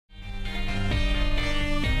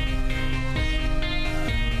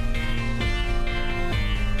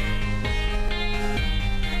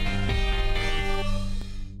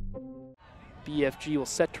BFG will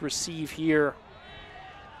set to receive here.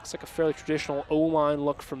 Looks like a fairly traditional O-line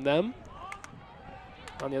look from them.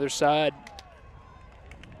 On the other side,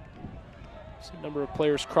 see a number of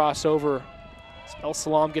players cross over. El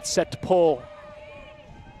Salam gets set to pull.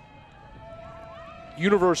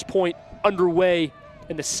 Universe point underway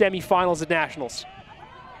in the semifinals of Nationals.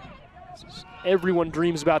 Everyone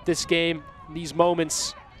dreams about this game, these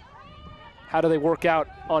moments. How do they work out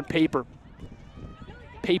on paper?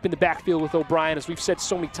 Pape in the backfield with O'Brien, as we've said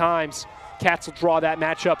so many times. Cats will draw that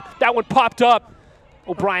matchup. That one popped up.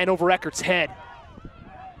 O'Brien over Eckert's head.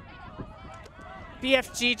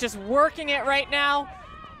 BFG just working it right now.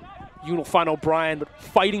 Yoon will find O'Brien, but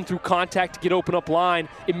fighting through contact to get open up line.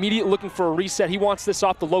 Immediate looking for a reset. He wants this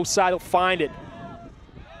off the low side. He'll find it.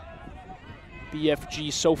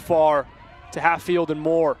 BFG so far to half field and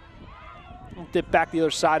more. He'll dip back the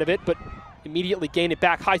other side of it, but immediately gain it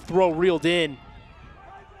back. High throw reeled in.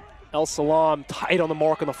 El Salam tight on the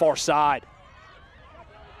mark on the far side.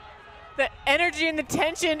 The energy and the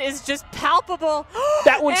tension is just palpable.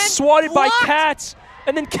 That one's swatted by Cats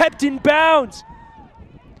and then kept in bounds.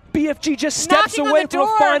 BFG just steps away from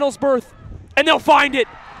a finals berth, and they'll find it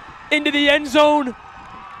into the end zone.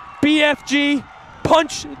 BFG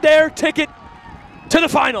punch their ticket to the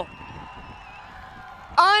final.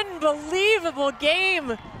 Unbelievable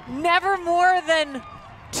game. Never more than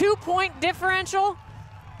 2-point differential.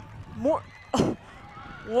 More.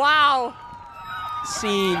 Wow.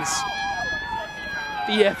 Scenes.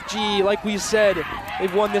 BFG, like we said,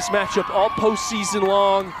 they've won this matchup all postseason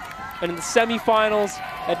long, and in the semifinals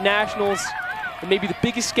at Nationals, and maybe the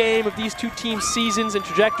biggest game of these two teams' seasons and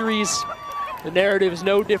trajectories, the narrative is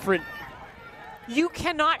no different. You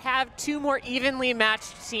cannot have two more evenly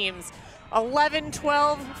matched teams.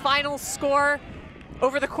 11-12 final score.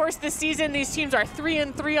 Over the course of the season, these teams are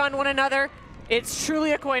 3-3 on one another. It's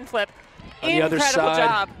truly a coin flip. On the other side,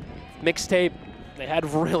 job. Mixtape, they had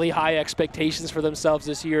really high expectations for themselves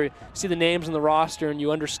this year. You see the names on the roster and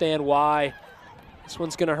you understand why. This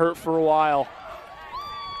one's gonna hurt for a while.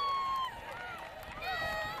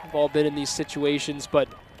 We've all been in these situations, but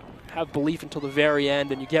have belief until the very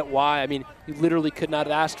end, and you get why. I mean, you literally could not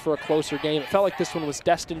have asked for a closer game. It felt like this one was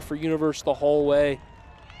destined for Universe the whole way.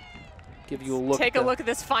 Give you a look. Take a look at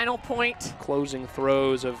this final point. Closing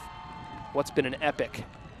throws of what's been an epic.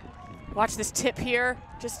 Watch this tip here.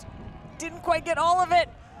 Just didn't quite get all of it.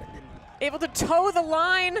 Able to toe the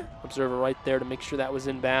line. Observer right there to make sure that was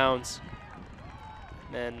in bounds.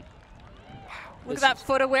 And then, wow. Look at that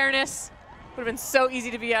foot awareness. Would have been so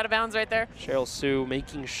easy to be out of bounds right there. Cheryl Sue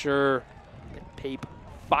making sure that Pape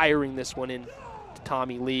firing this one in to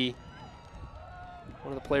Tommy Lee.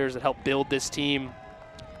 One of the players that helped build this team.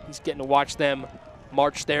 He's getting to watch them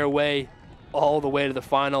march their way all the way to the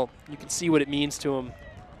final. You can see what it means to him.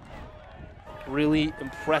 Really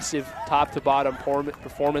impressive top to bottom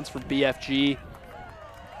performance from BFG.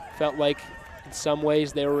 Felt like in some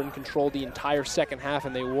ways they were in control the entire second half,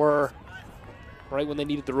 and they were. Right when they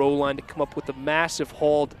needed the roll line to come up with a massive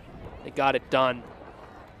hold, they got it done.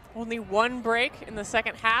 Only one break in the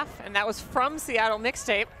second half, and that was from Seattle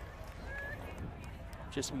Mixtape.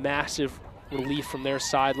 Just massive relief from their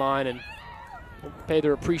sideline, and pay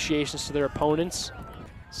their appreciations to their opponents.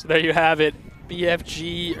 So there you have it.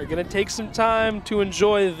 BFG are going to take some time to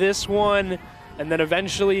enjoy this one, and then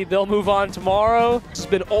eventually they'll move on tomorrow. This has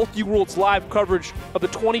been Ultiworld's live coverage of the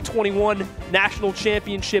 2021 National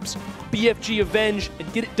Championships. BFG avenge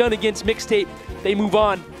and get it done against Mixtape. They move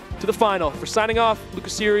on to the final. For signing off,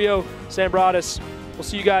 Lucas Serio, Sam Broadus. We'll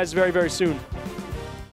see you guys very, very soon.